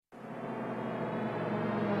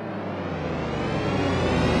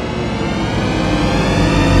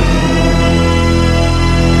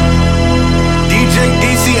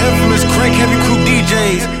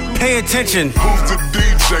attention. Who's the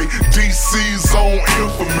DJ? DC's on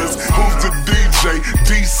Infamous. Who's the DJ?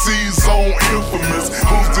 DC's on Infamous.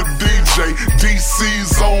 Who's the DJ?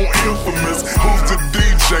 DC's on Infamous. Who's the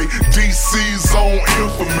DJ? DC's on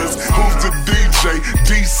Infamous. Who's the DJ?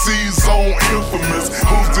 DC's on Infamous.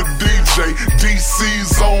 Who's the DJ?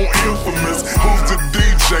 DC's on Infamous. Who's the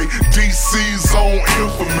DJ? DC's on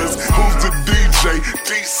Infamous. Who's the DJ?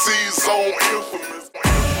 DC's on Infamous.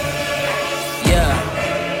 Yeah.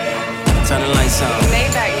 Turn the lights on.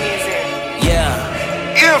 Maybach music. Yeah.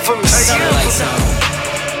 Infamous. Turn the lights on.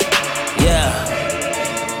 Yeah.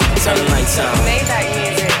 Turn the lights on. Maybach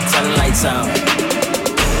music. Turn the lights on.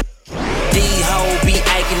 D-ho be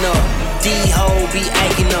acting up. D-ho be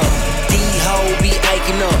acting up. D-ho be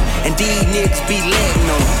acting up. And these niggas be letting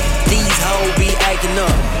up. These hoes be acting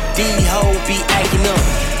up. D-ho be acting up.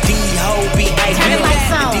 D-ho be acting up. Turn the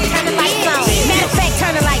lights on. Turn the lights on. Matter of fact,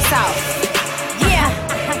 turn the lights off. Yeah.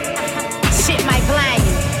 Shit might blind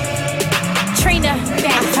you. Trina,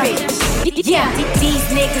 Backstreet. Yeah. These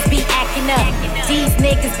niggas be acting up. These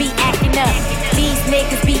niggas be acting up. These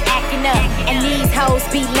niggas be acting up. And these hoes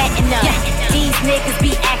be letting up. These niggas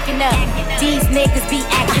be acting up. These niggas be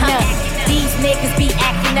acting up. These niggas be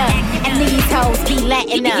acting up. And these hoes be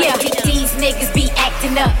letting up. Yeah. These niggas be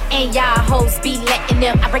acting up. And y'all hoes be letting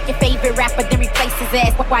them. I break your favorite rapper, then replace his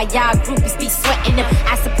ass. Why y'all groupies be sweating them?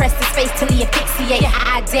 I suppress his face till he asphyxiate.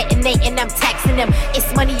 I detonate and I'm taxing them. It's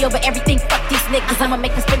money over everything, fuck these niggas. I'ma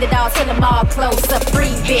make them spend it all till them all close up.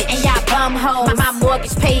 Free bitch. And y'all bum hoes. My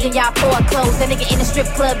mortgage paid and y'all foreclosed. That nigga in the strip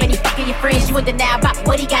club and he fucking your friends. You wonder now about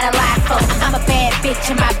what he got a lie for. I'm a bad bitch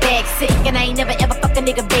and my bag sick. And I ain't never ever fuck a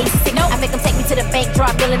nigga basic. I make him take me to the bank, draw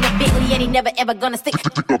a bill in the Bentley, and he never ever gonna stick.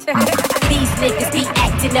 These niggas be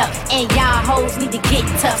acting up, and y'all hoes need to get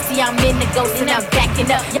tough. See, I'm in the ghost and I'm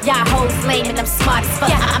backing up. Y'all hoes lame and I'm smart as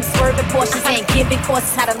fuck. I'm swerving Porsches and giving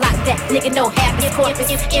courses how to lock that nigga know half his corpus.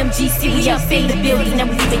 It's MGC, we up in the building, and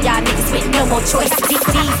we leaving y'all niggas with no more choice. These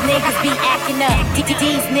niggas be acting up.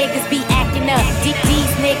 These niggas be acting up.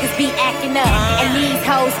 These niggas be acting up, and these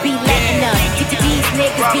hoes be letting up. These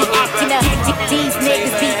niggas be acting up. These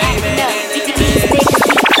niggas be acting up. These niggas be.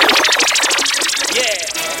 Yeah.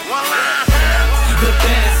 The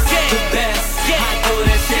best, the best. I do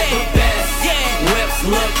that shit the best. Whips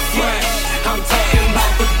look fresh. I'm talking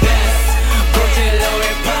about the best. Gucci,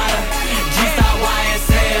 Louis Prada, G-Star,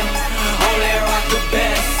 YSL. Only rock the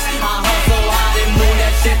best. I hustle hard and move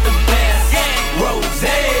that shit the best. Rose,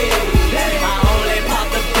 I only pop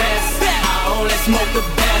the best. I only smoke the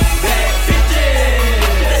best.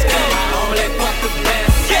 I only fuck the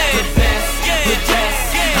best. The best, the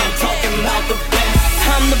best. I'm talking about the best.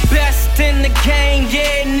 I'm the best in the game,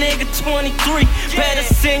 yeah, nigga 23. Better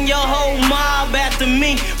send your whole mob after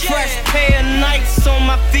me. Fresh pair of Nikes on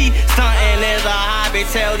my feet. Stuntin' is a hobby,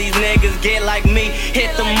 tell these niggas get like me.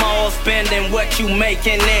 Hit the mall, spending what you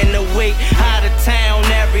making in a week. Out of town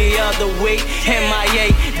every other week.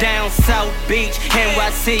 MIA, down South Beach,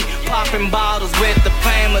 NYC. Popping bottles with the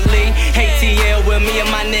family. ATL with me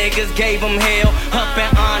and my niggas gave them hell. Up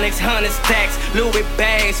in Onyx, 100 stacks, Louis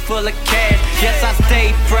bags full of cash. Yes, I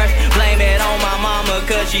stay fresh, blame it on my mama,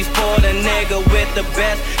 cause she's for the nigga with the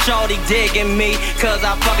best. Shorty digging me, cause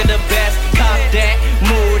I fucking the best. Cop that,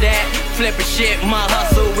 move that, flippin' shit, my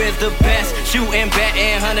hustle is the best. Shooting,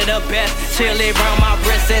 betting, 100 the best. Chili round my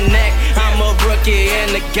wrist and neck. I'm a rookie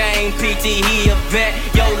in the game, PT, he a vet.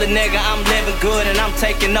 Yo, the nigga, I'm living good and I'm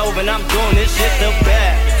taking over and I'm doing this shit the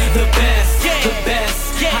best. The best, the best.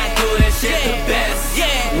 I do this shit the best.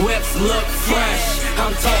 Whips look fresh,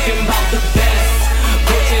 I'm talking about the best.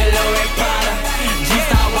 Gucci, Louis Prada,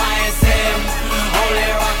 G-Star, YSL. Only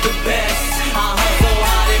rock the best. I hustle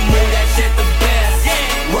hard and move that shit the best.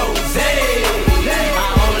 Rose, I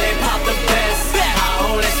only pop the best. I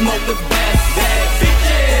only smoke the best.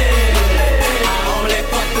 I only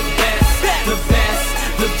fuck the best. The best,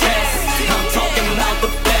 the best. I'm talking about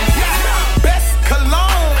the best. Best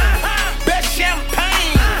cologne, best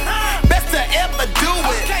champagne, best to ever do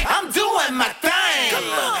it. I'm doing my thing.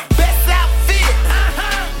 Best outfit,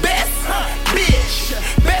 best bitch,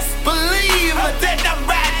 best believe that I'm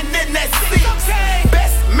riding in that seat.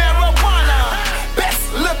 Best marijuana, best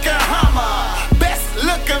looking Hummer, best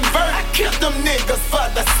looking vert. I killed them niggas for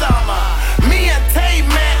the summer. Me and Tay,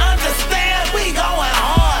 man, understand we going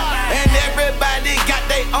hard, and everybody got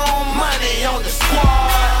their own money on the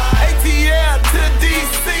squad. ATL to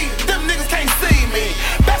DC, them niggas can't see me.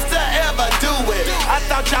 Best to ever do it. I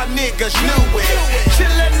thought y'all niggas knew it.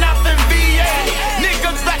 Chillin' off in VA,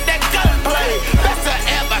 niggas like that gunplay. Best to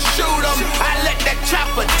ever shoot 'em. I let that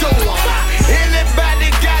chopper do 'em. Anybody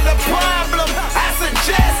got a problem? I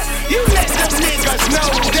suggest you let them niggas know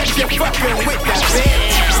that you fucking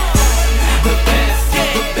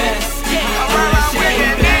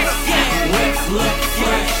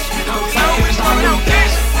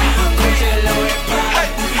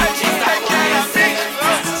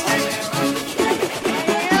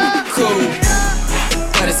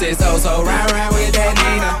 36 so round with that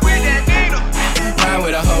Nina. Ride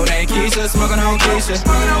with a hoe named Keisha, smoking on Keisha.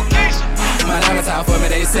 My diamonds out for me,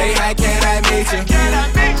 they say, how can I meet you?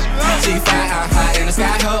 G5, I'm hot in the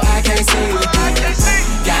sky, ho, I can't see you.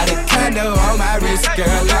 Got a condo on my wrist, girl,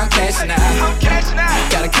 I'm cashing out.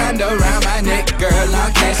 Got a condo around my neck, girl, I'm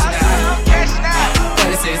cashing out.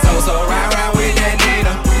 36 so round with that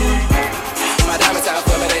Nina. My diamonds out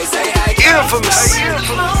for me, they say, I can't see you.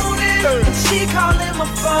 She calling my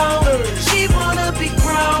phone, she wanna be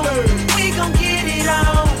grown. We gon' get it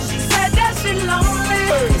on. She said that she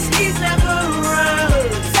lonely, he's never around.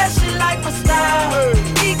 Said she like my style,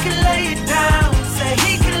 he can lay it down. Say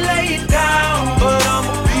he can lay it down, but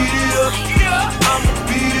I'ma beat it up. I'ma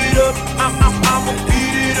beat it up. I'ma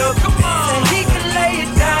beat it up. Say he can lay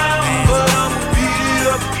it down, but I'ma beat it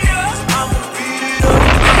up. I'ma beat it up.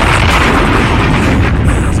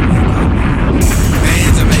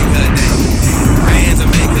 Bands will make her dance. Bands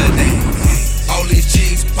will make her dance. All these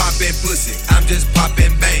chicks poppin' pussy, I'm just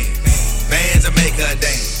poppin' bang. Bands will make her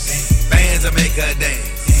dance. Bands will make her dance.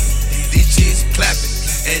 These chicks clapping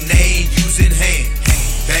and they ain't using hands.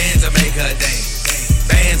 Bands will make her dance.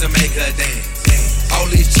 Bands will make her dance. All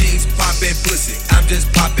these chicks poppin' pussy, I'm just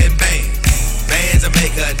poppin' bang. Bands will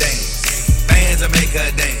make her dance. Bands will make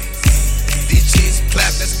her dance. These chicks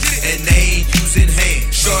clapping and they ain't using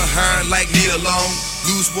hands. Short hair like Neil Long.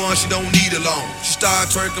 Loose one, she don't need a loan. She start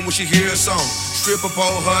twerking when she hear a song. Strip up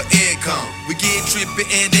all her income. We get trippin'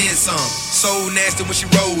 and then some. So nasty when she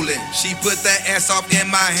rollin'. She put that ass off in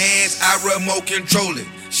my hands, I remote control it.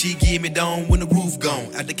 She give me down when the roof gone.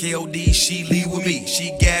 At the KOD, she leave with me.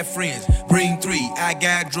 She got friends, bring 3. I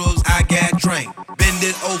got drugs, I got drink. Bend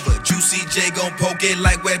it over, Juicy J gon' poke it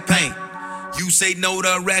like wet paint. You say no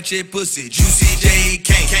to ratchet pussy, Juicy J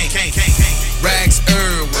can't. Racks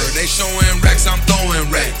everywhere, they showing racks, I'm throwing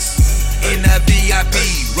racks. In that VIP,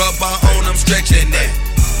 rubber on, I'm stretching that.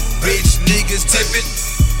 Rich niggas tipping,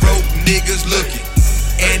 broke niggas looking.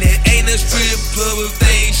 And it ain't a strip club if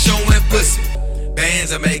they ain't showing pussy.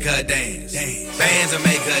 Bands will make her dance. Bands will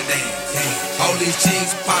make her dance. All these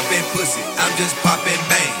chicks poppin' pussy, I'm just poppin'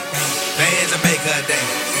 bang. Bands will make her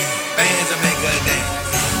dance. Bands will make her dance.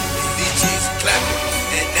 These chicks clappin'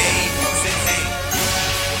 and they ain't using hands.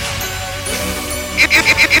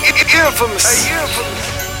 Infamous.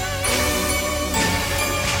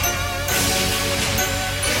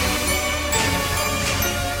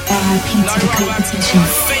 RIP to the competition.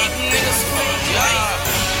 Fake niggas,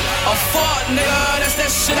 a fuck nigga, that's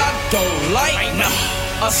that shit I don't like.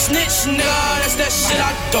 A snitch nigga, that's that shit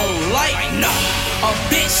I don't like. A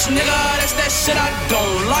bitch nigga, that's that shit I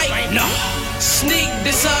don't like. Sneak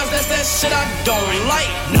this us, that's that shit I don't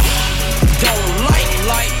like. Don't like.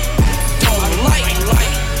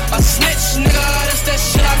 A snitch nigga, that's that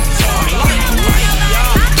shit I don't like.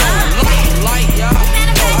 Don't like.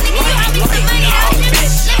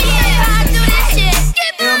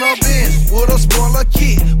 In a Benz with a spoiler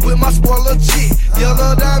kit, with my spoiler chick.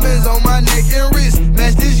 Yellow diamonds on my neck and wrist,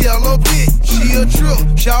 match this yellow bitch. She a trip,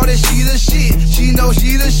 shout that she the shit. She know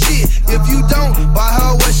she the shit. If you don't buy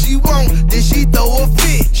her what she want, then she throw a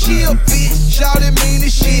fit. She a bitch, shout it mean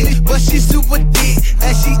as shit, but she super thick.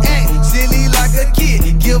 And she act silly like a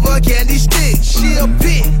kid, give her candy stick. She a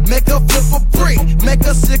bitch, make her flip a brick, make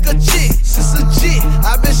her sick a chick. Since a chick,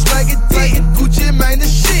 I been slanging dick, Gucci man the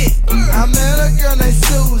shit. I met a girl named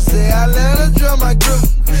Susie, I let her drum my group.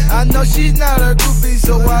 I know she's not a groupie,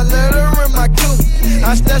 so I let her in my coupe.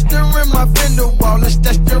 I stashed her in my fender wall and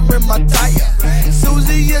stashed her in my tire.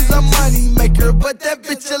 Susie is a money maker, but that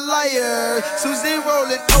bitch a liar. Susie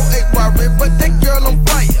rolling 08 Warren, but that girl on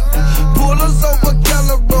fire. Pull us over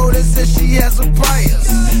Keller Road and said she has some priors.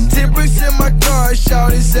 10 bricks in my car,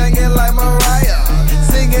 shawty singing like Mariah.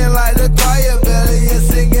 Singing like the choir, better yet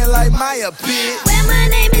singing like Maya, bitch. Well, my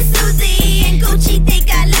name is Susie and Gucci think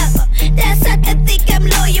I love her. That sucker think I'm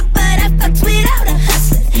loyal, but I fucks with all the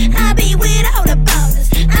hustlers. I be with all the ballers.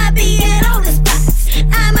 I be at all the spots.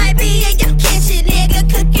 I might be in your kitchen, nigga,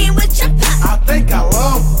 cooking with your pot. I think I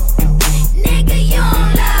love her. Nigga, you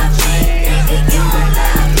don't love me. Nigga, you don't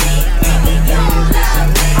love me. Nigga, you don't love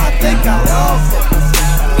me. I think I love her.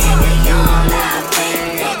 Nigga, you don't love me.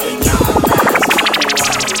 Nigga, you don't love me.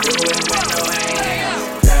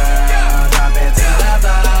 Girl, drop it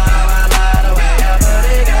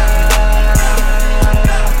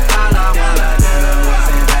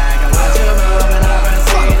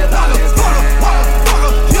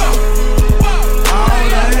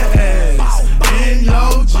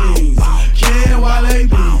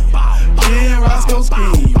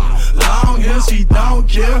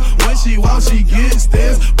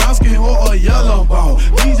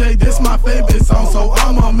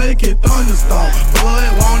make it thunderstorm. Boy,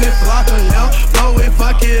 want it, block a hell. Blow it,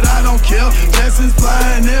 fuck it, I don't care. Blessings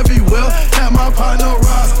flying everywhere. Have my partner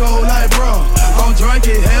Roscoe like, bro, I'm drunk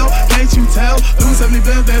as hell. Can't you tell? 270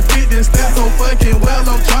 bells that fit this stat so fucking well.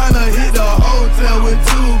 I'm trying to hit the hotel with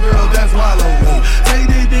 2 girls that swallow me. Take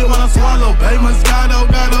this dick while I swallow. Pay Moscato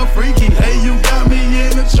got a freaky. Hey, you got me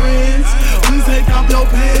in the trends. Please take off your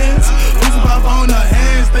pants. Please pop on the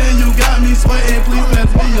handstand. You got me sweating. Please pass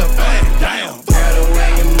me a bag. Damn. Girl, the way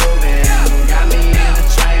you moving got me in a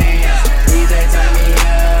trance. Please they turn me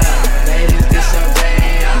up. Ladies, this your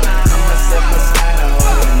jam. I'ma sip Moscato.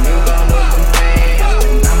 You gon' move them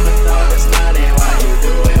fans. I'ma throw this money while you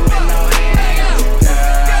do it with no hands.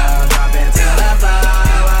 Girl, drop it to the floor.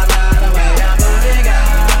 I love the way your booty go.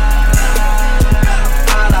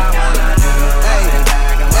 All I wanna do is sit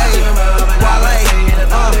back and watch you move, and I'ma see you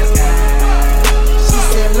do this game. She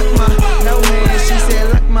said, look my no hands. She said,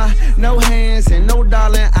 look my no hands and no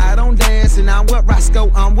darling. I don't dance and I'm with Roscoe.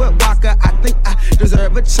 I'm with Walker. I think I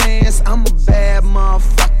deserve a chance. I'm a bad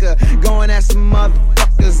motherfucker. Going at some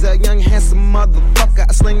motherfuckers. A young handsome motherfucker.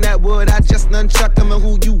 I sling that wood. I just nunchuck him. And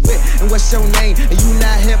who you with? And what's your name? And you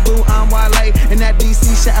not hip, boo. I'm Wale. And that DC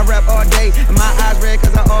shit I rap all day. And my eyes red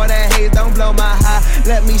cause of all that haze. Don't blow my high.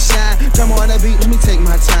 Let me shine. Drum on the beat. Let me take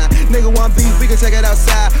my time. Nigga want beef. We can take it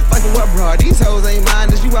outside. Fucking what, bro? These hoes ain't mine.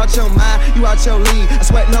 Is you out your mind? You out your league. I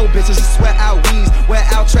sweat no bitches. I sweat out weeds. Wear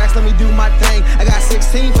out tracks. Let me do my thing. I got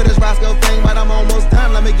 16 for this Roscoe thing. But I'm almost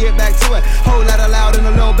done. Let me get back to it. Whole lot of loud in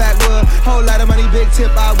the low backwood. Whole lot of money. Big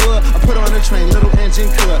tip I would. I put on the train. Little engine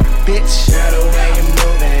could. Bitch. Girl, the way you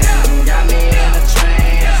moving got me in a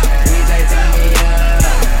trance. DJ turn me up.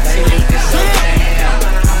 Ladies, this your jam.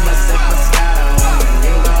 I'ma sip Moscato.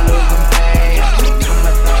 You gon' lose them fans.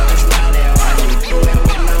 I'ma throw this money while you do it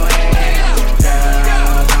with no hands.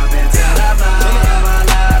 Girl, drop it to the floor.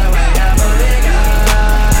 I love the way your booty go. All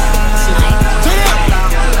I wanna do is sit back and watch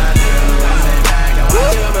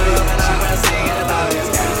you move, and I'ma see you do this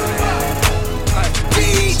game.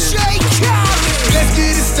 DJ Khaled. Let's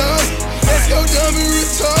get it started. Let's go dumb and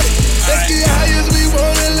retarded. Let's get high as we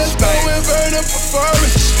want and let's go and burn up a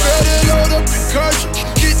forest. Better load up the cartridge.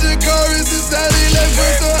 Get the chorus inside it. Let's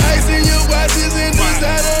put some ice in your watches and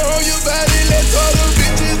designer on your body. Let's all the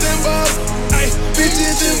bitches and bottles.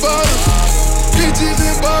 Bitches and bottles. Bitches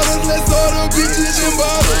and bottles. Let's all the bitches and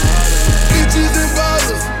bottles. Bitches and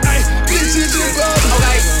bottles. Bitches and bottles.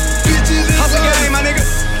 Bitches and bottles. My nigga.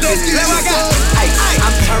 Let's get it started.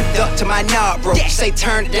 I'm turned up to my knob, bro. Say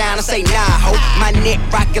turn it down, I say nah, ho. My neck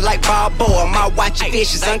rockin' like Balboa. My watch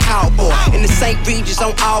fishes uncalled for. In the St. Regis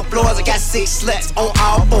on all floors, I got 6 sluts on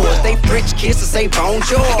all fours. They French kiss and say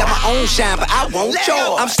bonjour. Got my own shine, but I want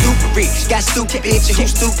yours. I'm stupid rich, got stupid bitches who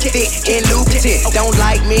stupid thick and lubricant. Don't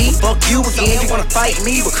like me, fuck you again. You wanna fight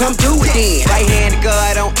me, but come do it then. Right hand to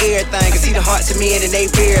God on everything. Can see the hearts of men and they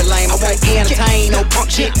very lame. I won't entertain no punk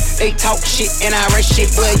shit. They talk shit and I run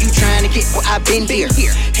shit, but you trying to get what I've been here.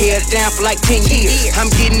 Held down for like 10 years. I'm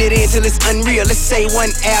getting it in till it's unreal. Let's say one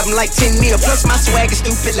album like 10 mil. Plus my swag is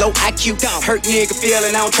stupid, low IQ. Hurt nigga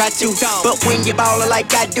feeling, I don't try to. But when you ballin'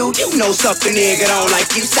 like I do, you know something nigga don't like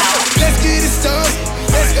you. So let's get it started.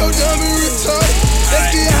 Let's go dumb and retarded. Let's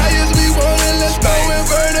get high as we want and let's go and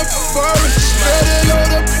burn up a forest. Better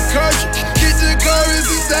load up the cartridge. Get the chorus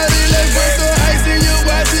inside it. Let's put some ice in your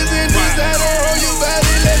watches and designer on your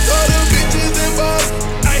body. Let's all the bitches and bottles.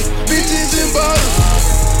 Bitches and bottles.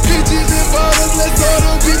 Bitches and bottles. Let's all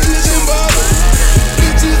the bitches and bottles.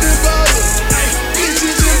 Bitches and bottles.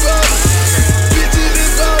 Bitches and bottles. Bitches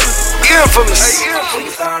and bottles. Infamous. We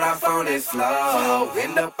start off on this floor,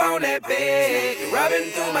 end up on that bed. You're rubbing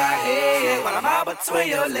through my head while I'm out between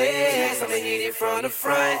your legs. I'ma hit it from the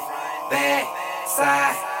front, back,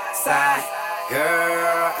 side, side.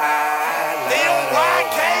 Girl, I love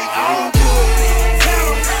it. You do it,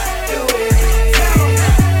 do it.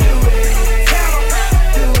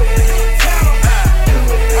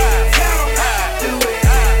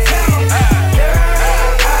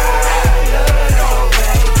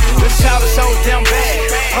 So damn bad,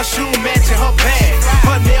 her shoe matching her bag,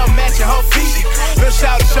 her nail matching her feet. Little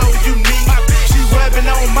shout so unique. She rubbing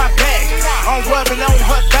on my back, I'm rubbing on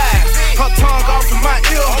her thighs. Her tongue off in my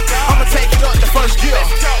ear, I'ma take it up the first gear.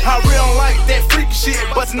 I really don't like that freaky shit,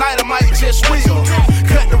 but tonight I might just will.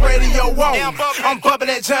 Cut the radio on, I'm bumping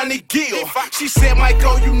that Johnny Gill. She said,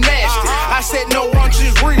 Michael, you nasty. I said, no, I'm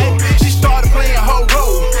just real. She started playing her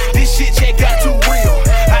role. This shit just got too real.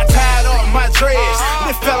 I tied up my dreads,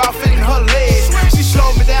 it fell off in her legs. She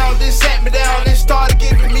slowed me down, then sat me down, and started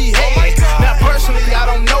giving me head. Now personally, I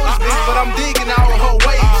don't know this bitch, but I'm digging all her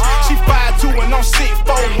ways. She 5'2" and I'm 6'4",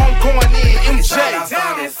 I'm going in MJ.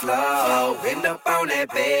 On this floor, end up on that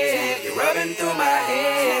bed. You're rubbing through my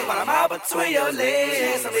head while I'm out between your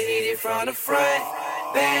legs. I'ma hit it from the front,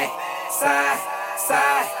 back, side,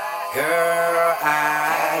 side. Girl,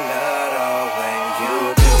 I love the way you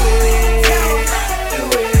do it. Do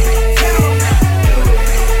it.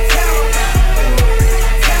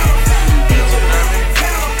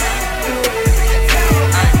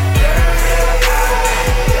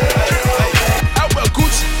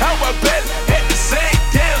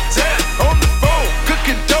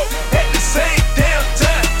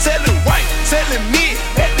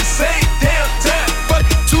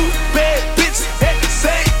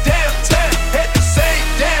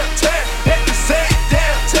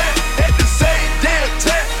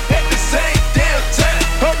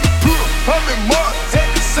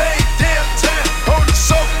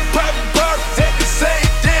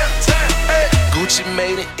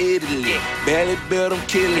 Barely built, I'm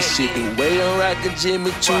killing shit. The way I'm rockin'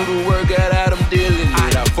 Jimmy Choo, the workout out, I'm dealing it.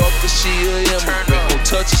 I fuck her, she a immigrant. Gon'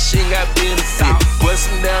 touch her, she ain't got benefit.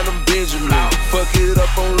 Bustin' down them Benjamin. Fuck it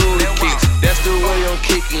up on Lula kicks. That's the way I'm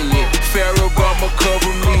kicking it. Pharaoh Obama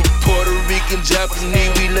cover me. Puerto Rican,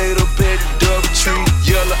 Japanese, we laid up at the Doubletree.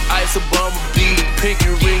 Yellow ice, Obama beat. Pinky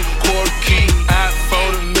ring, quarter key.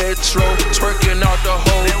 iPhone and Metro. Twerking out the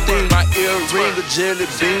whole thing. My earring, a jelly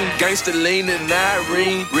bean. Gangsta lean and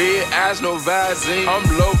Irene. Red eyes, no Visine. I'm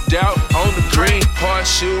loped out on the green. Hard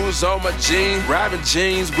shoes on my jeans. Robbing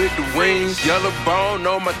jeans with the wings. Yellow bone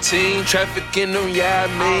on my team. Trafficking them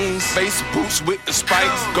means. Face boots with the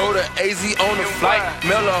spikes. Go to AZ on the flight.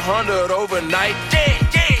 Mail 100 overnight. Yeah.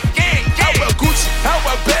 How about Gucci? How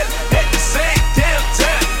about Belly? At the same damn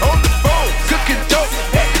time. On the phone. Cooking dope.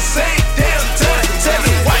 At the same damn time.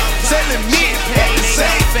 Telling white. Telling me. At the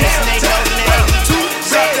same damn time. Two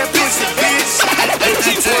bad that pussy, bitch.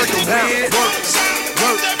 She twerking weird. Work.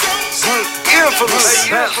 Infamous.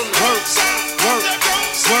 Work.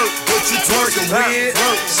 What you twerking weird?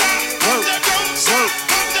 Work.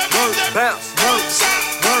 Bounce. Work.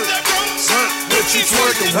 What you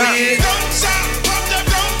twerking weird?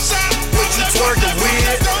 What you twerking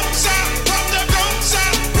weird?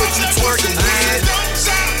 What you twerking weird?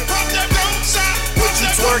 What you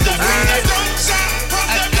twerking weird?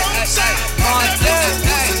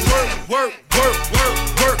 Work.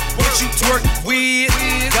 What you twerk weird?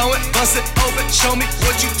 Go and bust it open. Show me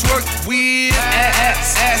what you twerk weird.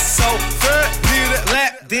 Ass so fur. Need a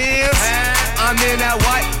lap dance. I'm in that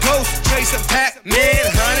white ghost chasing Pac-Man.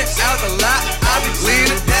 100 out the lot. I be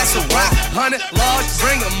leading. That's a rock. 100 large.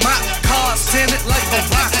 Bring a mop. Cars tinted like a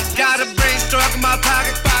rock. Got a brain struck in my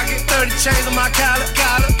pocket. 30 chains on my collar.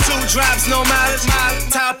 2 drops, no mileage.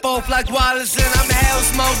 Top off like Wallace. And I'm the hell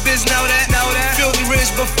smoke, bitch. Know that. Filthy rich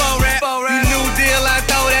before rap. You new deal, I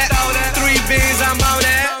throw that. 3 beans, I'm on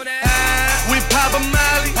that. We pop a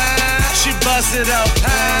molly. She bust it up.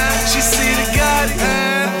 She see the Gotti.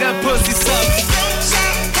 That pussy sucks.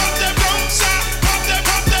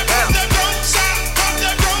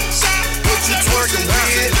 What you twerking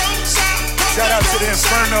weird? Shout out to the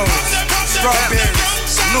Infernos. Strawberries.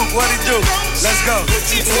 Luke, what it do? Let's go.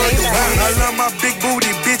 I love my big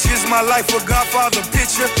booty bitches. My life a Godfather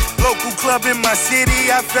picture. Local club in my city.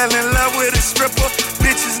 I fell in love with a stripper.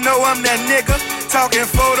 Bitches know I'm that nigga. Talking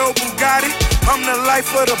photo Bugatti. I'm the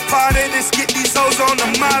life of the party. Let's get these hoes on the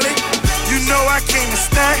molly. You know I came to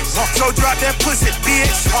stunt. So drop that pussy,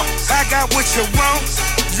 bitch. I got what you want.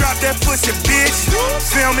 Drop that pussy, bitch.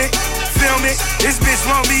 Film it. This bitch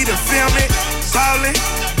want me to film it.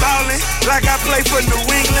 Ballin', like I play for New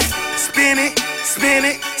England. Spin it,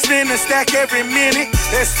 spin a stack every minute.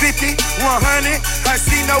 That's 50, 100, I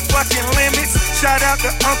see no fucking limits. Shout out to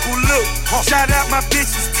Uncle Luke, shout out my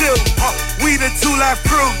bitches too. We the 2 Life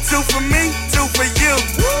crew, 2 for me, 2 for you.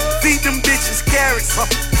 Feed them bitches carrots,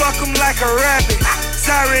 fuck them like a rabbit.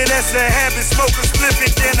 Sorry, that's a habit, smoke a split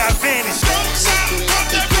it, then I vanish.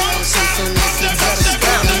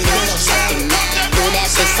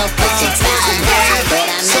 So put your time, but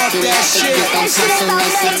I make you laugh if you gon' come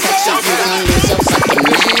soon as you touch it, you gon' lose your fucking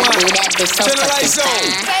mind. Do that bitch so fucking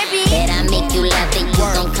fine. Bet I make you laugh if you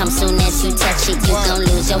gon' come soon as you touch it, you gon'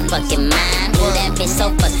 lose your fucking mind. Do that bitch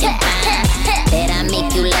so fucking fine. Bet I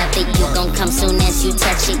make you laugh if you gon' come soon as you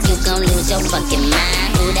touch it, you gon' lose your fucking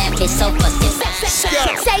mind. Do that bitch so fucking fine.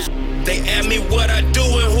 They ask me what I do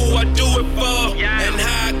and who I do it for, and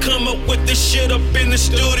how I come up with this shit up in the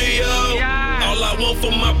studio. All I want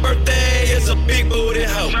for my birthday is a big booty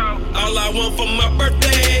hoe. All I want for my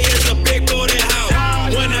birthday is a big booty hoe.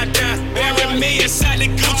 When I die, bury me inside the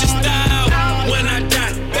Gucci style. When I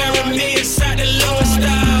die, bury me inside the Louis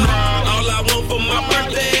style. All I want for my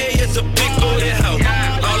birthday is a big booty hoe.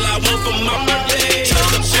 All I want for my birthday is a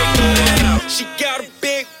big booty hoe. She got a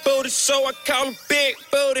so I call him Big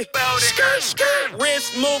Booty. Skirt, skirt,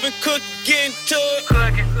 wrist moving, cook, getting to it.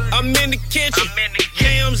 I'm in the kitchen,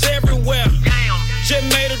 yams everywhere. Just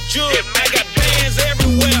made a jewel, I got bands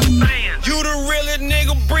everywhere. You the realest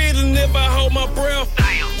nigga breathing if I hold my breath.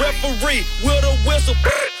 Referee with a whistle,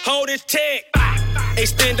 hold his tag.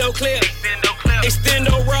 Extendo clip,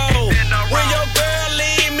 extendo roll. When your girl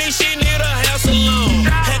leave me, she need a house alone.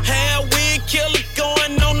 Had weed killer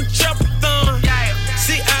going on the jump-a-thon.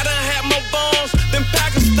 See, I done had more bombs than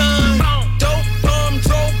Pakistan. Dope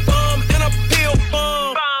bomb, and a pill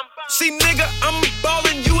bomb. See, nigga, I'm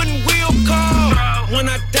ballin', you in wheel call. When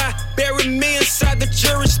I die, bury me inside the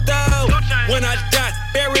jury style. When I die,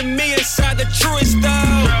 bury me inside the truest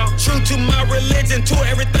style. True to my religion, to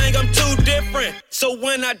everything, I'm too different. So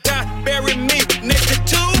when I die, bury me next to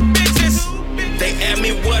two bitches. They ask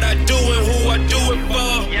me what I do and who I do it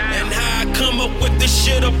for, and how I come up with this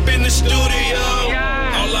shit up in the studio.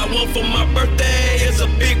 All I want for my birthday is a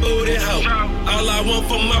big booty hoe. All I want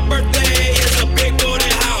for my birthday is a big booty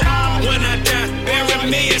hoe. When I die, bury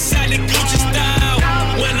me inside the Gucci style.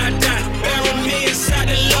 When I die, bury me inside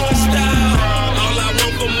the Louis style. All I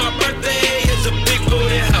want for my birthday is a big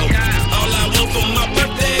booty hoe. All I want for my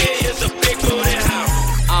birthday is a big booty hoe.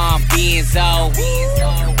 Benzo,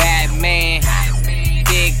 Batman,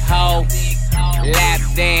 big hoe, lap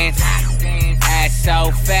dance. Ass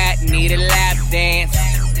so fat, need a lap dance.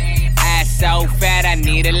 Ass so fat, I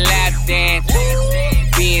need a lap dance.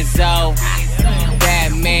 Benzo,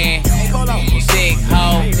 Batman, big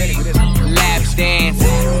hoe, lap dance.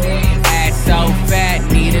 Ass so fat,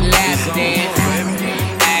 need a lap dance.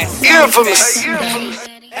 Ass so Infamous.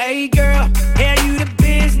 Hey girl, yeah, you the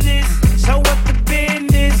business. So what the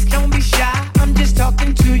business? Don't be shy, I'm just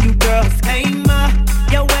talking to you, girl. Hey ma,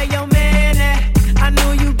 yo, where your man at? I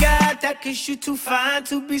know you got that, cause you too fine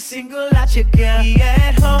to be single out your girl. He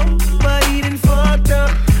at home, but he done fucked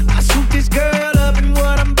up. I swooped this girl up, and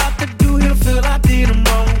what I'm about to do, he'll feel I did him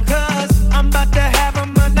wrong. Cause I'm about to have a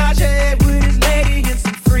menage with his lady and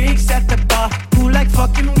some freaks at the bar who like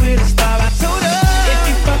fucking with a star. I told her, if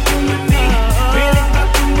you fucking with me, really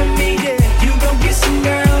fucking with me, yeah, you gon' get some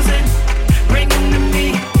girls and bring them to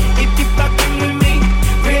me. If you fucking with me,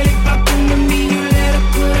 really fucking with me, you let her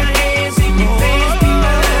put her hands in your pants. Be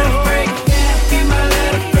my little freak, be my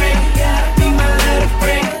little freak, be my little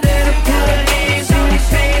freak. Let her put her hands in your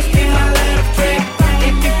pants. Be my little freak.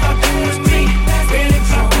 If you fucking with me, really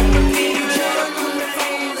fucking with me, you let her put her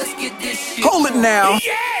hands. Let's get this shit. Hold it now.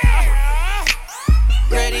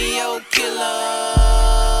 Radio killer.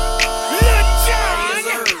 Lil Jon,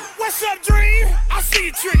 what's up, Dream? I see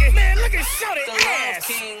you trigger. Man, look at Shorty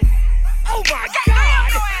ass. Oh my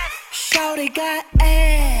God. Shawty got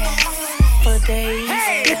ass for days.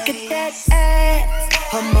 Hey. Look at that ass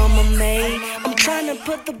her mama made. I'm tryna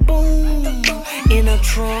put the boom in her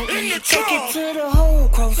trunk. Take it to the hole,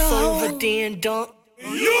 crossover, then dunk.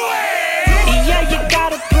 Yeah, you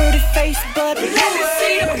got a pretty face, but let me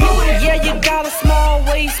see the booty. Yeah, you got a small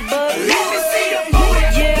waist, but let me see the booty.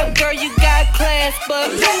 Yeah, girl, you got class,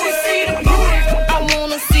 but let me see the booty. I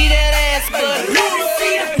wanna see that ass, but let me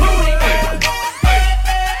see the booty.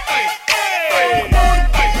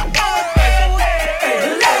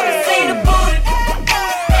 Let me see the booty.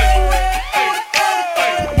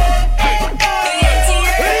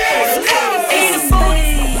 See the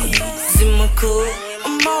booty. In my cool.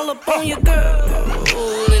 I'm all up on your girl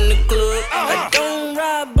in the club. I don't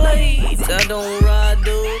ride blades, I don't ride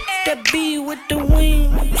dogs. That be with the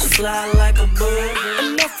wings, fly like a bird.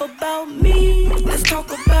 Enough about me, let's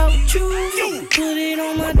talk about you. Put it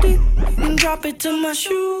on my dick and drop it to my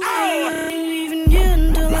shoes. I ain't even here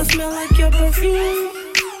until I smell like your perfume.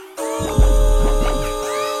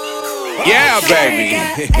 Yeah, baby.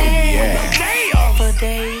 Yeah. For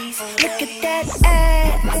days, look at that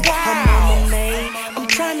ass her mama made. I'm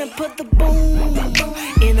tryna put the boom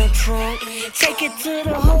in her trunk. Take it to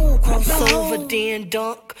the hole, crossover, then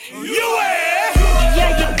dunk. Yeah,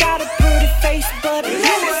 you got a pretty face, but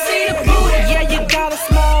let me see the booty. Yeah, you got a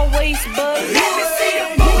small waist, but let me see the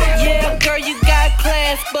booty. Yeah, girl, you got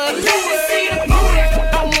class, but let me see the booty.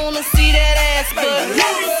 I wanna see that ass, but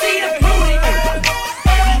let me see the booty.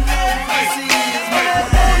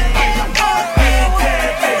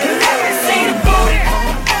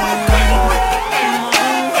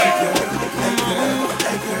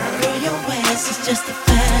 Just a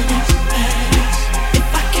fetish. If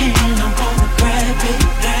I can, I wanna grab it.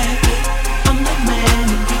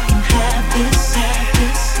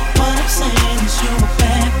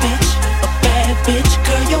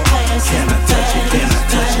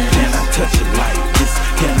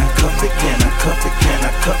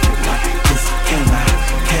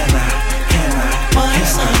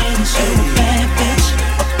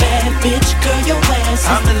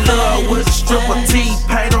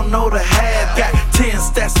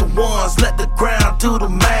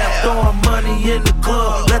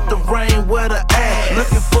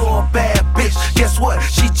 looking for a bad bitch. Guess what?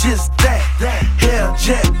 She just that. Hair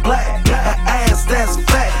jet black, her ass that's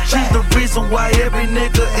fat. She's the reason why every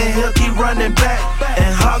nigga in here keep running back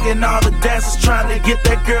and hogging all the dancers trying to get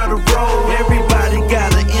that girl to roll. Everybody got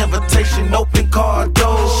an invitation, open car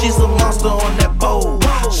doors. She's a monster on that bowl.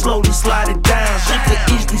 Slowly slide it down. She could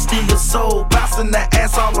easily steal your soul, bouncing that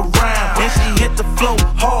ass all around. And she hit the flow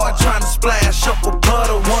hard, trying to splash up a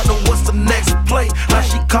puddle. Wonder what's the next play? How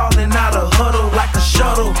she calling out a huddle like a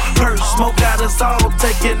shuttle. Her smoke got us all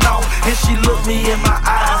taking off, and she looked me in my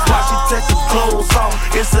eyes while she take her clothes off.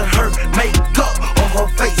 It's a her makeup on her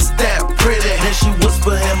face that pretty. Then she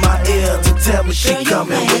whisper in my ear to tell me she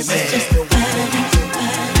coming with me.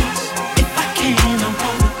 If I can, I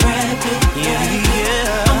wanna grab it. Yeah.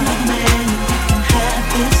 I'm the man, you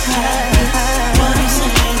can have this. What I'm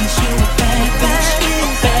saying is you a bad bitch,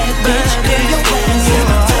 Get your ass in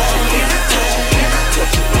the touch it, can I touch it, can I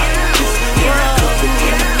touch it? Can I cuff it,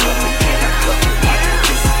 can I cuff it, can I cuff it?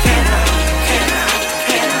 Can I?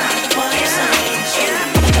 What I'm saying is you.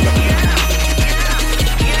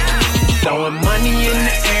 Throwing money in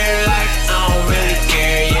the air like I don't really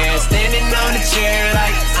care, yeah. Standing on the chair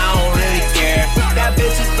like I don't really care. Got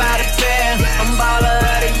bitches by the pair, I'm baller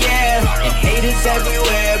of the year. And haters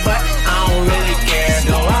everywhere, but I don't really care.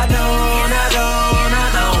 No, I don't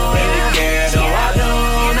really care. No, I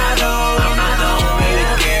don't really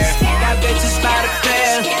care. Got bitches by the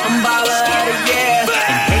pair, I'm baller of the year.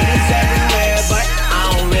 And haters everywhere, but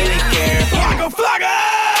I don't really care. Flocka!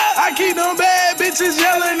 I keep them bad bitches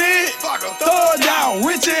yelling it. Throw it down,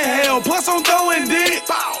 rich in hell, plus I'm throwing dick.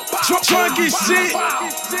 Drunk as shit.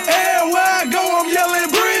 Everywhere I go, I'm yelling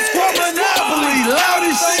bricks. Squad Monopoly, loud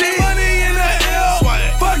as shit. Money in the air,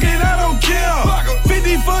 fuck it, I don't care.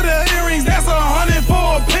 50 for the earrings, that's 100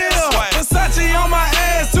 for a pill. Versace on my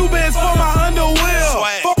ass, 2 bands for my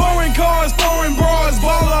underwear. Foreign cars, foreign bras,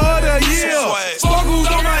 baller of the year. Sparkles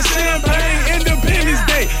on my champagne, Independence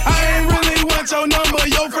Day. I ain't really want your number,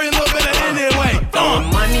 your friend look better anyway. Throwing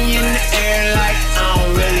money in the air like I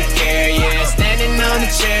don't really care, yeah. Standing on the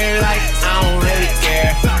chair like I don't really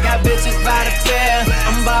care. Got bitches by the pair,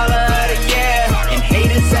 I'm baller of the year. And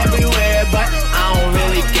haters everywhere, but I don't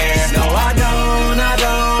really care. No, I don't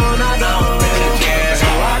really care.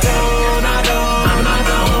 No, I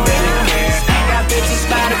don't really care. Got bitches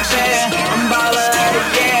by the pair, I'm baller of the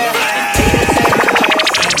year. And haters everywhere.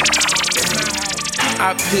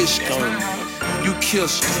 I pitched on you, you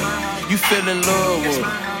kissed her, you fell in love with her.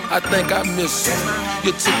 I think I miss her.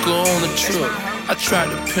 You took her on a trip. I tried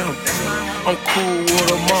to pimp her. I'm cool with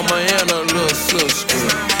her mama and her little sister.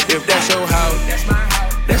 If that's your house,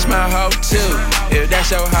 that's my house too. If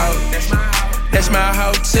that's your house, that's my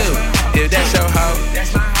house too. If that's your house,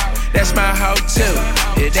 that's my house too.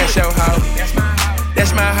 If that's your house,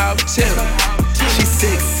 that's my house too. She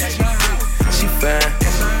sexy, she fine.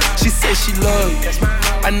 She say she love you,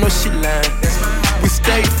 I know she lying. We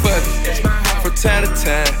stay fucking from time to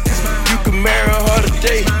time. You can marry her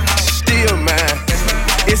today, she still mine.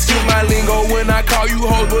 Excuse my lingo when I call you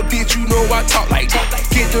hoes, but bitch, you know I talk like that.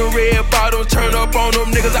 Get the red bottom, turn up on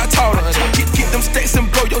them niggas, I taught her. Get them stacks and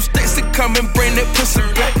blow your stacks and come and bring that pussy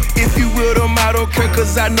back. If you will them, I don't care,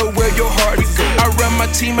 cause I know where your heart is. I run my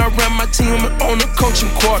team on the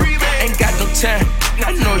coaching quarter. Ain't got no time,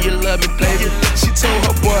 I know you love me, baby. She told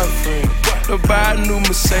her boyfriend to buy a new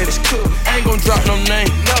Mercedes. Ain't gon' drop no name,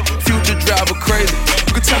 future driver crazy.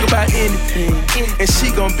 We can talk about anything, and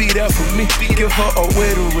she gon' be there for me. Give her a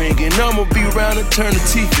wedding ring, and I'ma be around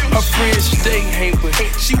eternity. Her friends they hate, but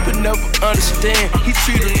she would never understand. He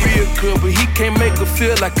treat her real good, but he can't make her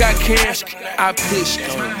feel like I can. I pitched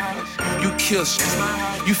on you, you kissed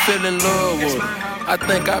her, you fell in love with her. I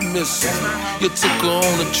think I miss her. You took her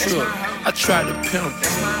on a trip. I tried to pimp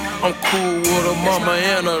her. I'm cool with her mama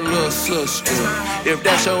and her little sister. If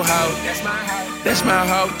that's your house, that's my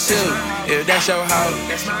house too. If that's your house,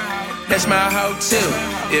 that's my house too.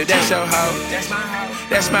 If that's your house,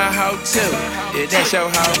 that's my house too. If that's your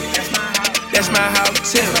house, that's my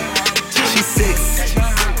house too. She sexy,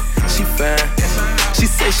 she fine. She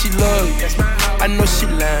say she love you, I know she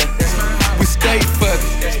lying. We stay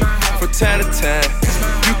fucking from time to time.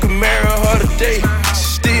 You can marry her today, she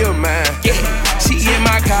still mine. Yeah, she in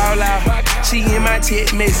my call out, she in my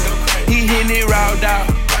text message. He hitting it raw dog,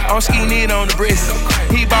 I'm skiing it on the breast.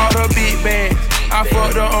 He bought her big bag, I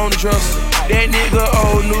fucked her on the dresser. That nigga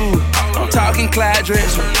old new, I'm talking Clyde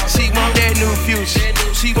Drexler. She want that new future,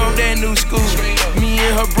 she want that new school. Me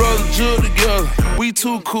and her brother Jill together, we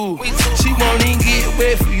too cool. She won't even get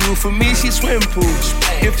wet for you, for me she swim pools.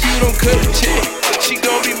 If you don't cut a check, she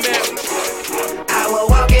gon' be mad. I was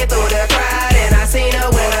walking through the crowd and I seen her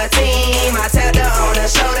with her team. I tapped her on the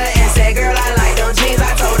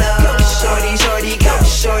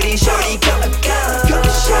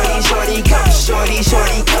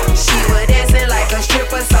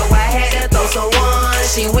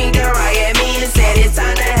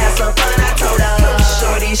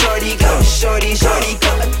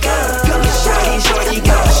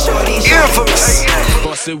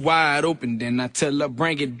it wide open, then I tell her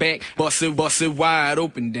bring it back. Bust it wide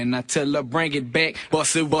open, then I tell her bring it back.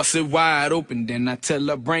 Bust it wide open, then I tell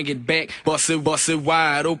her bring it back. Bust it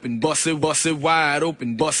wide open, bust it wide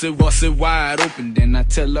open, bust it wide open, then I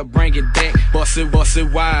tell her bring it back. Bust it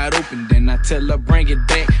wide open, then I tell her bring it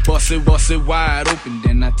back. Bust it wide open,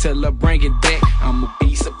 then I tell her bring it back. I'm a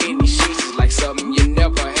beast up in these sheets, it's like something you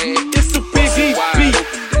never had. It's a big wide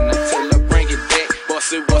open, then I tell her bring it back.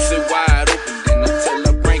 Bust it wide open, then I tell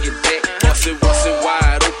her bring it back. Bust it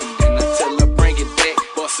wide open, then I tell her bring it back.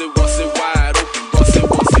 Bust it wide open, bust it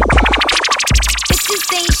wide. Bitches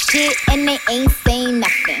ain't shit and they ain't saying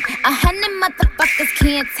nothing. 100 motherfuckers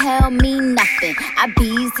can't tell me nothing. I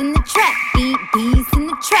bees in the trap, bees in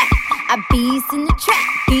the trap. I bees in the trap,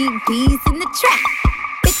 bees in the trap.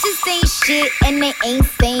 Bitches ain't shit and they ain't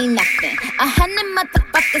saying nothing. 100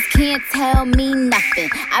 motherfuckers can't tell me nothing.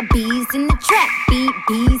 I bees in the trap,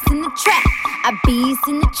 bees in the trap. I bees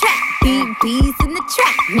in the trap, bees in the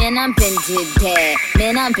trap. Man, I'm been dead.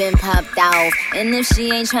 Man, I'm been popped off. And if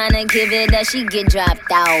she ain't tryna give it up, she get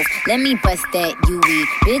dropped off. Let me bust that UE,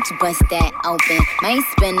 bitch, bust that open. Might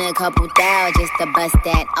spend a couple thou just to bust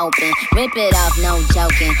that open. Rip it off, no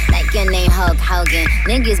joking. Like your name Hulk Hogan.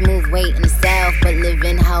 Niggas move weight in the South, but live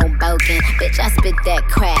in Hoboken. Bitch, I spit that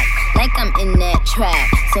crack like I'm in that trap.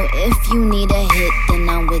 So if you need a hit, then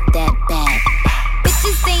I'm with that bag.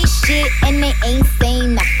 Bitches ain't shit and they ain't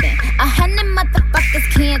saying nothing. 100 motherfuckers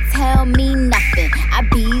can't tell me nothing. I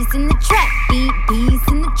bees in the trap, bees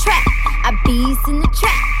in the trap. I bees in the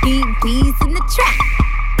trap, bees in the trap.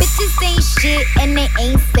 Bitches ain't shit and they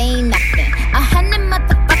ain't saying nothing. 100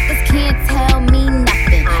 motherfuckers can't tell me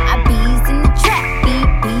nothing. I bees in the trap,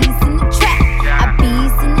 bees in the trap. I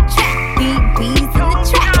bees in the trap, bees in the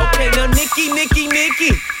trap. Okay, now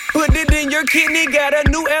Nikki. Put it in your kidney, got a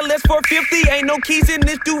new LS 450. Ain't no keys in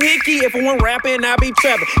this doohickey. If I want rapping, I be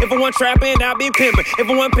trapping. If I want trapping, I be pimping. If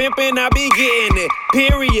I want pimping, I be getting it.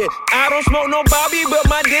 Period. I don't smoke no Bobby, but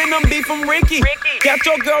my denim be from Ricky. Got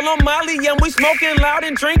your girl on Molly, and we smoking loud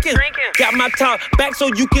and drinking. Got my top back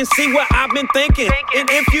so you can see what I've been thinking. And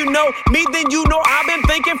if you know me, then you know I've been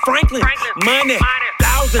thinking Franklin. Money,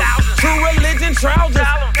 thousands, true religion trousers.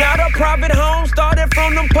 Got a private home, started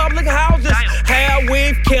from them public houses. Hair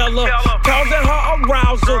weave killer, causing her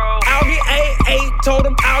arousal. Audi A8, told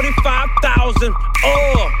him Audi 5000.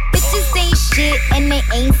 Bitches ain't shit and they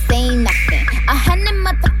ain't saying nothing. 100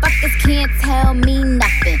 motherfuckers can't tell me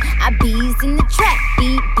nothing. I bees in the trap,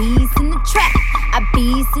 bees in the trap. I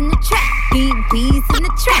bees in the trap, bees in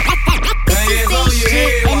the trap. Bitches ain't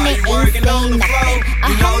shit and they ain't saying nothing.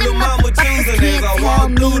 100 motherfuckers can't tell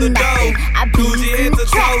me nothing. I bees in the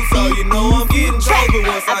trap, so you know I'm getting trap. chosen.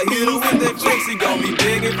 Once I hit her with that flick, she gon' be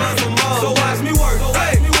begging for some more. So watch me work, all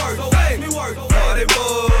they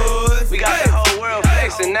boys. We got the whole world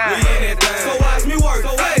flexing now. We in that thing. So watch me work,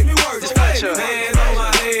 just put your hands on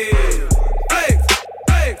my head.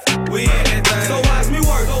 We in that thing. So watch me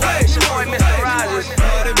work, it's your boy Mr. Rogers.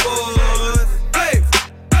 all they boys.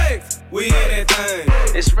 We in that thing.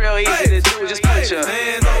 It's real easy to do, just put your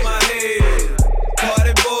hands on my head.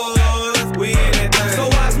 Party boys, we in that thing. So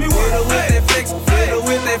watch me work, with that flex, hit her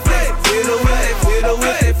with that flex, hit her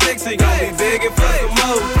with that flex, she gon' be begging for some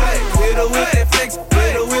more. Hit her with that flex,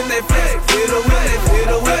 hit her with that flex, hit her with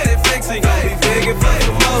that flex, she gon' be begging for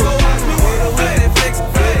some more. So watch me hit her with that flex,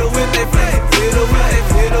 hit her with that flex,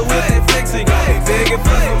 hit her with that flex, she gon' be begging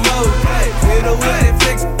for some more. Hit her with that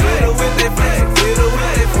flex, hit her with that flex, hit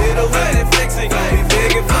her with that flex, she gon' be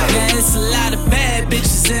begging for some more. Yeah, it's a lot of bad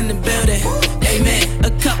bitches in the building. Amen.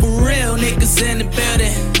 A couple real niggas in the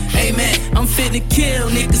building. Amen. I'm fit to kill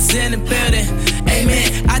niggas in the building.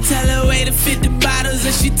 Amen. I tell her wait to 50 bottles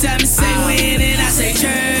and she tell me say when and I say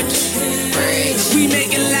church. We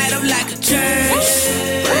make it light up like a church.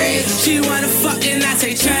 She wanna fuck and I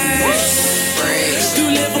say church. You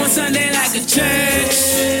live on Sunday like a church.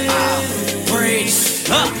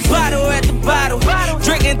 Bottle at the bottle,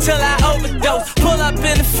 drink until I overdose. Pull up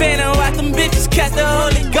in the Phantom, watch them bitches catch the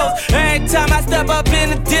Holy Ghost. Every time I step up in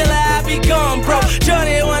the dealer, I be going broke.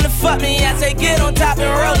 Shorty wanna fuck me, I say get on top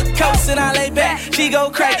and roller coaster. And I lay back, she go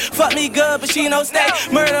crack. Fuck me good, but she no stay.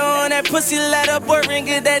 Murder on that pussy, let her boyfriend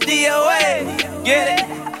get that DOA. Get it?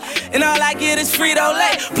 And all I get is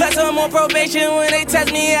Frito-Lay. Plus I'm on probation, when they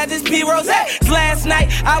test me, I just pee rosé. Last night,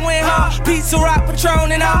 I went hard, pizza, rock,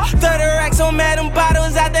 Patron and all. 30 racks on Madam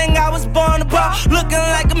bottles, I think I was born to ball. Looking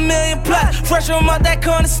like $1 million plus, fresh from out that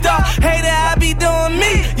corner store. Hater, I be doing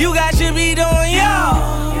me, you guys should be doing y'all.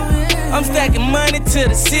 I'm stacking money to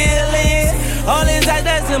the ceiling. All these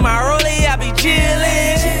actors in my rollie, I be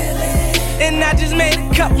chillin'. And I just made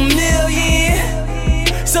a couple million.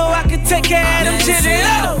 so I can take care of them children.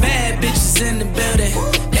 Oh. Bad bitches in the building,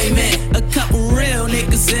 amen. A couple real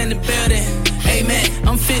niggas in the building, amen.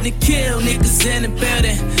 I'm fit to kill niggas in the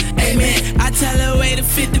building, amen. I tell her way to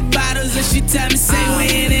 50 bottles and she tell me say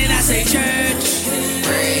when, and I say church.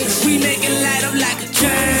 We make it light up like a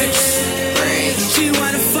church. She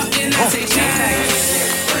wanna fuck and I say church.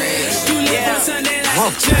 You live on Sunday like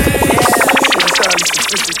a church. Highly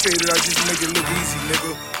sophisticated, I just make it look easy,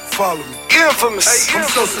 nigga. Follow me. Infamous. Hey, I'm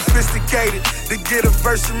so sophisticated. To get a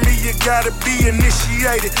verse from me, you gotta be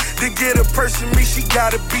initiated. To get a person me, she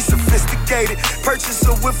gotta be sophisticated. Purchase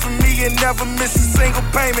a whip from me and never miss a single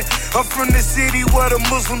payment. I'm from the city where the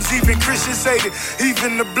Muslims, even Christians hate it.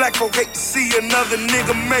 Even the black folk hate to see another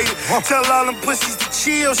nigga made it. Tell all them pussies to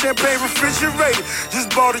chill, champagne refrigerated. Just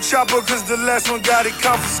bought a chopper cause the last one got it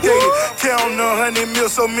confiscated. Count 100 mil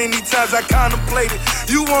so many times I contemplated.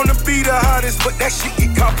 You wanna be the hottest, but that shit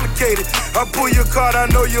get complicated. I pull your card, I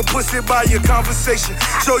know your pussy by your conversation.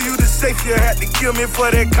 Show you the safe, you had to kill me for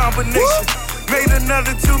that combination. Made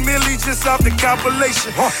another 2 million just off the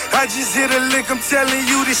compilation. I just hit a lick, I'm telling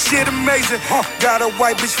you this shit amazing. Got a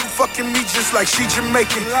white bitch who fucking me just like she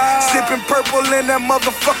Jamaican. Sipping purple and that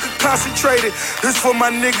motherfucker concentrated. This for my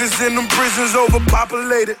niggas in them prisons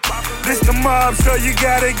overpopulated. This the mob, so you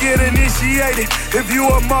gotta get initiated. If you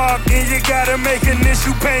a mob, then you gotta make an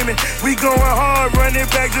issue payment. We going hard, running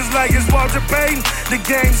back just like it's Walter Payton. The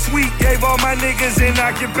game sweet, gave all my niggas an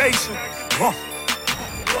occupation.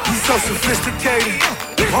 You so sophisticated.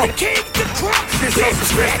 Keep the crop. Shit so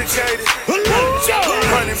sophisticated.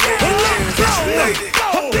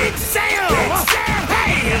 A big Sam.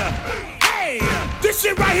 Hey, this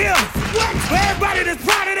shit right here. What? Everybody that's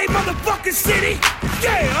proud of their motherfucking city.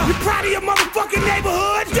 Yeah. You proud of your motherfucking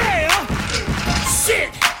neighborhood? Yeah. Shit.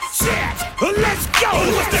 Let's go.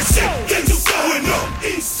 What's that shit that you going on?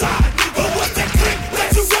 East side. What's that click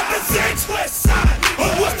that you represent? West side.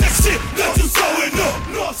 What's that shit that you going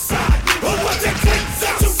on? North side. What's that click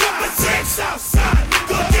that you represent? South side.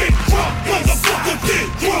 Go get drunk, motherfucker, get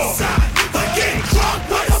drunk. Get drunk,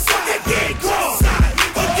 motherfucker, get drunk.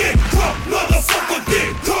 Get drunk, motherfucker,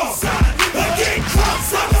 get drunk. Get drunk,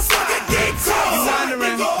 motherfucker, get drunk. You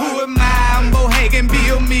wondering who am I? I'm Bohagan,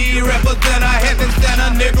 Bill me, represent a heaven sent a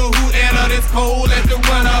nigga who enter this cold as the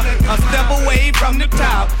winter. A step away from the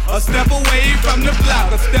top, a step away from the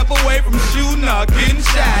block, a step away from shooting or getting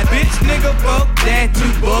shot. Bitch, nigga, fuck that, you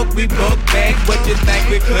buck, we buck back. What you think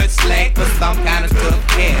we could slack for some kind of tough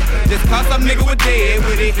cat? Just cause some nigga was dead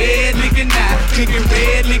with his head leaking out, drinking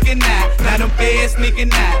red leaking out, now them feds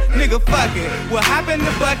sneaking out. Nigga, fuck it, we'll hop in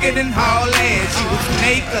the bucket and haul ass. You was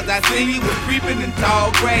snake cause I seen you was creeping in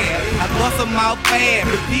tall grass. I bust them out fast,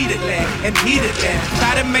 repeatedly and heatedly.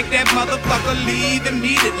 Try to make that motherfucker leave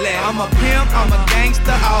immediately. I'm a pimp, I'm a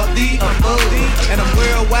gangster, all the above. And I'm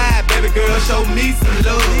worldwide, baby girl, show me some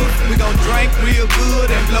love. We gon' drink real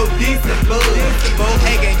good and blow decent buzz.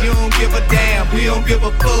 Bohagan, you don't give a damn, we don't give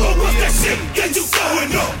a fuck. What's that shit that you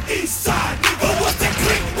going on? East side. What's that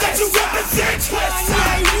click that you represent? West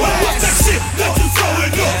side. What's that shit that you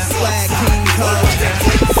going on? Black King Cole.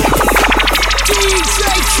 DJ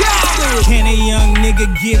Khaled. Can a young nigga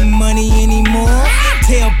get money anymore?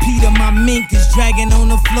 Tell Peter my mink is dragging on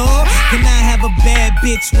the floor. Can I have a bad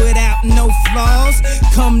bitch without no flaws?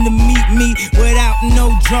 Come to meet me without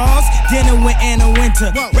no draws. Dinner with Anna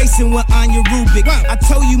Winter, racing with Anya Rubik. I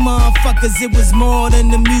told you motherfuckers it was more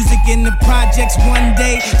than the music in the projects. One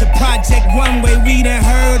day, the project one way. We done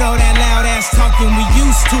heard all that loud ass talking, we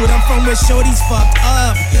used to it. I'm from where shorties fucked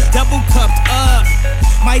up, double cupped up.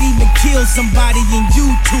 Might even kill somebody in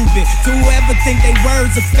YouTube it. So whoever think they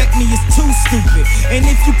words affect me is too stupid. And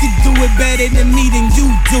if you could do it better than me, then you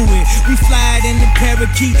do it. We fly in the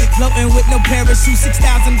parakeet, floating with no parachute.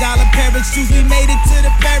 $6,000 pair of shoes, we made it to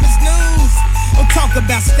the Paris news. Don't talk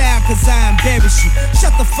about style cause I embarrass you.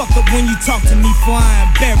 Shut the fuck up when you talk to me for I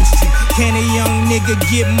embarrass you. Can a young nigga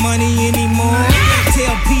get money anymore?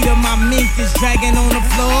 Tell Peter my mink is dragging on the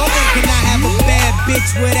floor. Can I have a bad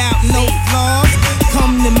bitch without no flaws?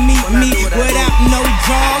 Come to meet me without no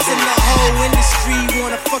draws. And the whole industry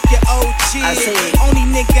wanna fuck your old chick. Only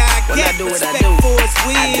nigga I get respect for his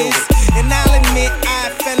wheels. And I'll admit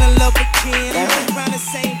I fell in love with Ken around the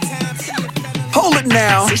same time. Hold it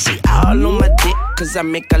now. See, she all on my dick, cause I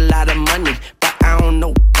make a lot of money. But I don't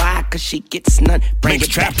know why, cause she gets none. Bring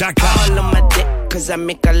it back. All on my dick, cause I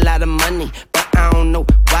make a lot of money. But I don't know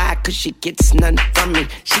why, cause she gets none from me.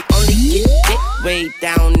 She only get dick way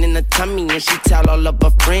down in the tummy. And she tell all of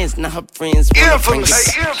her friends, now her friends wanna bring it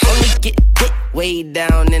back. Only get dick way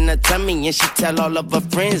down in the tummy. And she tell all of her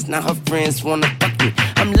friends, now her friends wanna fuck me.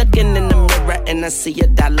 I'm looking in the mirror and I see a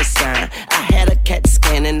dollar sign. I had a CAT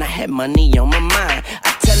scan and I had money on my mind.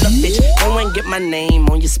 I tell a bitch, go and get my name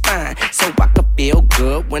on your spine, so I can feel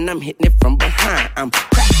good when I'm hitting it from behind. I'm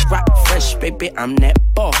crack, rock, fresh, baby, I'm that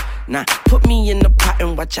ball. Now put me in the pot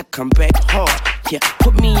and watch I come back hard. Yeah,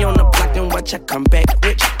 put me on the block and watch I come back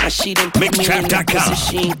rich. Now she done put me in the pussy,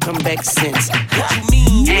 she ain't come back since. What you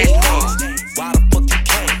mean? Why the fuck you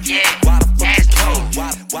came? Why the fuck you came? Why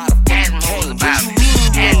the fuck you came? What you mean?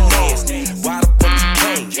 Why the fuck you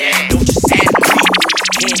came? Don't you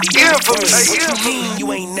say what you mean you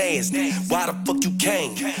ain't nasty? Why the fuck you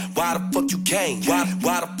came? Why the fuck you came?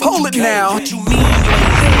 Why the fuck Hold it now. What you mean you ain't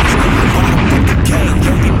nasty? Why the fuck you came?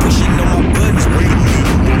 Don't be pushing on my buttons.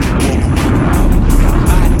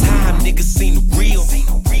 By the time niggas seen the real.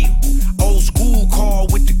 Old school car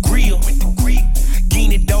with the grill.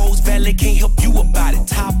 Guinea Doze Valley can't help you about it.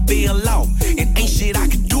 Top bail off, and ain't shit I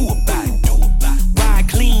can do about it. Ride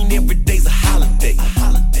clean, every day's a holiday.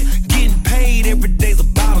 Getting paid, every day's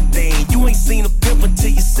about a day. You ain't seen a pimp until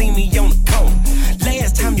you see me on the corner.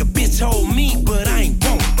 Last time your bitch told me, but I ain't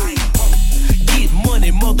want it. Get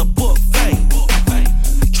money, motherfuck fame.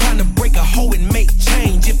 Tryna break a hoe and make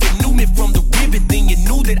change. If you knew me from the ribbon, then you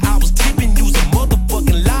knew that I was tipping. Use a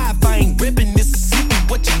motherfucking life, I ain't ripping Mississippi.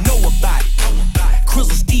 What you know about it?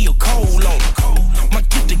 Crizzle still cold on it. My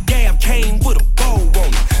gift of gab came with a bow on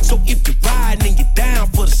it. So if you're riding and you're down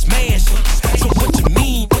for the smash, so what you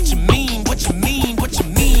mean? What you mean? What you mean? What you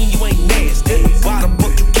mean? You ain't nasty. Why the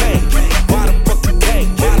fuck you came? Why the fuck you came?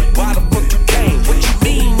 Why the fuck you came? What you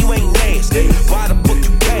mean? You ain't nasty. Why the fuck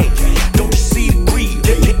you came? Don't you see the greed?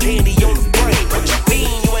 Get candy on the brain. What you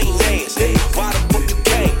mean? You ain't nasty. Why the fuck you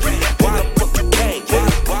came? Why the fuck you came?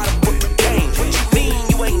 Why the fuck you came? What you mean?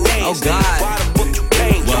 You ain't nasty. Oh God. Why the fuck you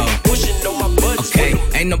came? Whoa. Pushing on my buttons. Okay,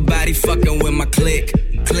 ain't nobody fucking with my click.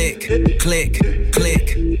 Click, click,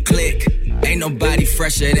 click, click. Ain't nobody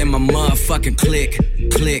fresher than my motherfucking click.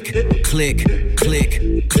 Click, click,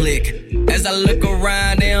 click, click. As I look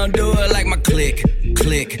around, they don't do it like my click.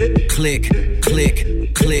 Click, click,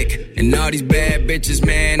 click, click. And all these bad bitches,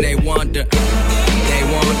 man, they want the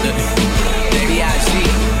B.I.G.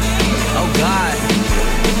 Oh God.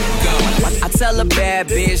 I tell a bad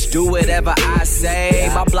bitch, do whatever I say.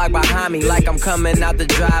 My block behind me like I'm coming out the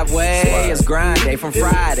driveway. It's grind day from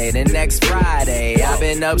Friday to next Friday. I've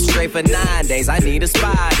been up straight for 9 days, I need a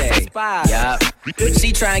spy day. Yup.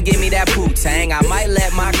 She try and give me that Wu-Tang. I might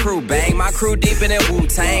let my crew bang. My crew deep in that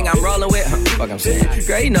Wu-Tang. I'm rolling with, fuck I'm saying.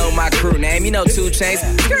 Girl, you know my crew name, you know 2 Chainz.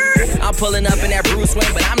 I'm pulling up in that Bruce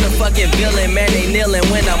Wayne, but I'm the fucking villain. Man, they kneeling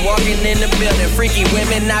when I'm walking in the building. Freaky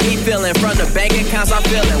women I be feeling. From the bank accounts I'm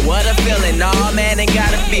feeling. What a feeling. Nah, man, ain't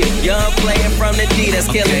gotta feel. Young playing from the D that's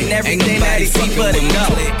killing everything that he see but it go.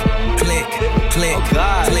 Click, click, click,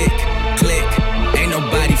 click, click. Ain't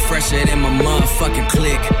nobody fresher than my motherfucking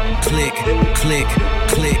click. Click, click,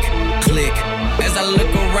 click, click. As I look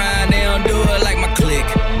around, they don't do it like my click.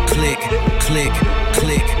 Click, click,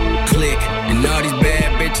 click, click. And all these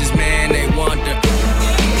bad bitches, man, they want the.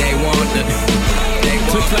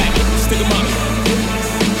 Click, clack, stick 'em up.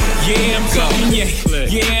 Yeah, I'm talking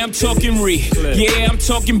yeah, I'm talking re, yeah, I'm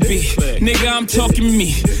talking B, nigga, I'm talking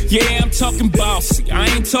me, yeah, I'm talking bossy, I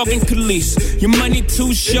ain't talking Khalees, your money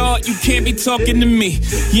too short, you can't be talking to me,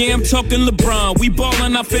 yeah, I'm talking LeBron, we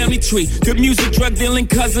ballin' our family tree, good music, drug dealing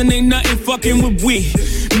cousin, ain't nothing fucking with we.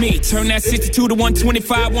 Me, turn that 62 to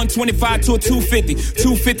 125, 125 to a 250,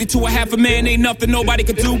 250 to a half a man, ain't nothing nobody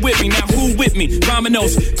could do with me. Now who with me?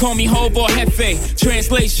 Ramanos, call me Hov or Hefe.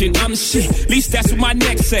 Translation, I'm the shit. Least that's what my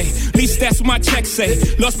neck say. Least that's what my check say.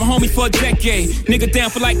 Lost my homie for a decade. Nigga down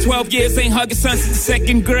for like 12 years, ain't hugging son since the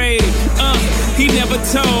 2nd grade. He never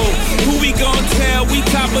told. Who we gon' tell? We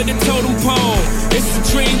top of the totem pole. It's the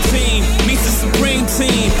dream team, meets the supreme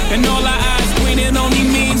team. And all our eyes green, it only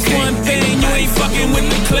means one thing. You ain't fucking with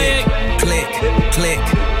the click. Click, click,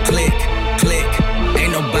 click, click.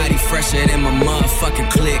 Ain't nobody fresher than my motherfucking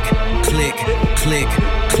click. Click, click,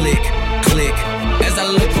 click, click. As I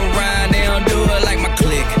look around, they don't do it like my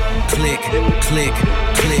click. Click, click,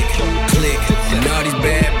 click, click. And all these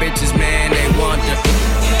bad bitches, man, they want the.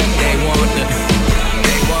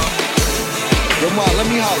 Yo, Ma, let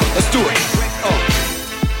me holler. Let's do it.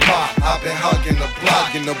 Ma, I've been hugging the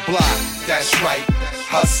block. That's right.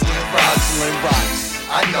 Hustling rocks.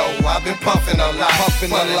 I know, I've been puffing a lot.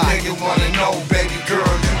 But a nigga wanna know, baby girl,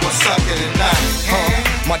 you gon' suck it or not?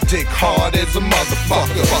 My dick hard as a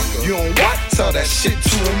motherfucker. You don't what? Tell that shit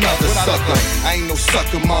to another sucker. I ain't no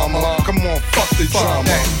sucker, mama. Come on, fuck the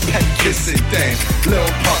drama. Pet kiss it then. Lil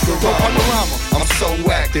Panorama. I'm so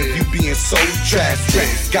active, you being so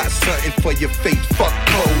drastic. Got something for your face, fuck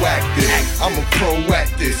proactive. I'm a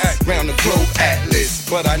proactive.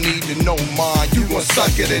 but I need to know mine. You gon'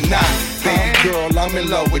 suck it or not? Baby girl, I'm in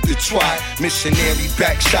love with the trot. Missionary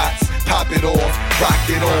back shots, pop it off, rock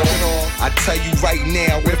it off. I tell you right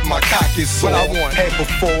now, if my cock is sore, what I want, head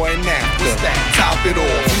before and after. What's that? Top it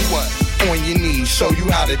off. What? On your knees, show you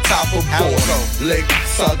how to top a board. Lick,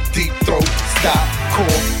 suck, deep throat, stop,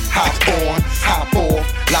 cough, hop on, hop off,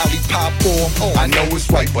 lollipop off. I know it's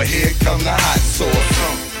right, but here come the hot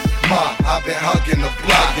sauce. Ma, I've been hugging the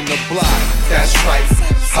block, that's right,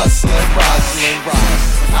 hustling, rising.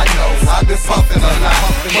 I know, I've been pumping a lot,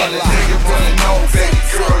 but a nigga wanna know, baby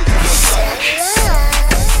girl, you the son.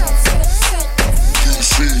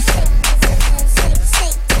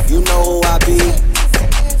 You know who I be.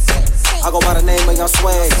 I go by the name of Young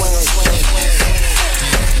Swag.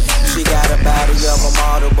 She got a body of a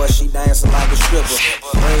model, but she dancing like a stripper.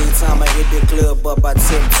 Every time I hit the club up, I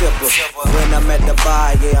tip-tipper. When I'm at the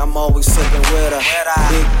bar, yeah, I'm always sipping with her.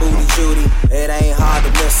 Big booty Judy, it ain't hard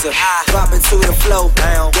to miss her. Drop it to the flow,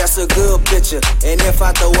 that's a good picture. And if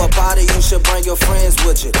I throw a party, you should bring your friends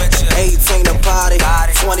with you. 18 to party,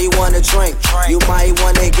 21 to drink. You might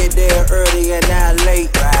wanna get there early and not late.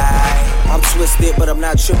 I'm twisted, but I'm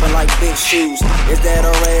not tripping like big shoes. Is that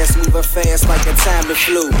her ass moving fast like a time to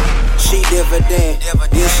flew? She dividend,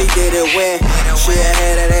 yeah, she did it when she had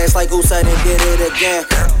that ass like Usain and did it again.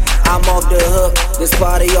 I'm off the hook, this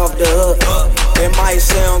body off the hook. It might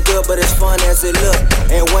sound good, but it's fun as it look.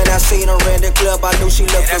 And when I seen her in the club, I knew she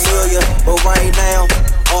looked familiar. But right now,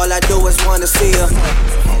 all I do is wanna see her.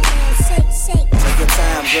 Take your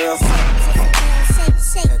time, girl.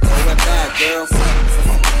 And throw it back,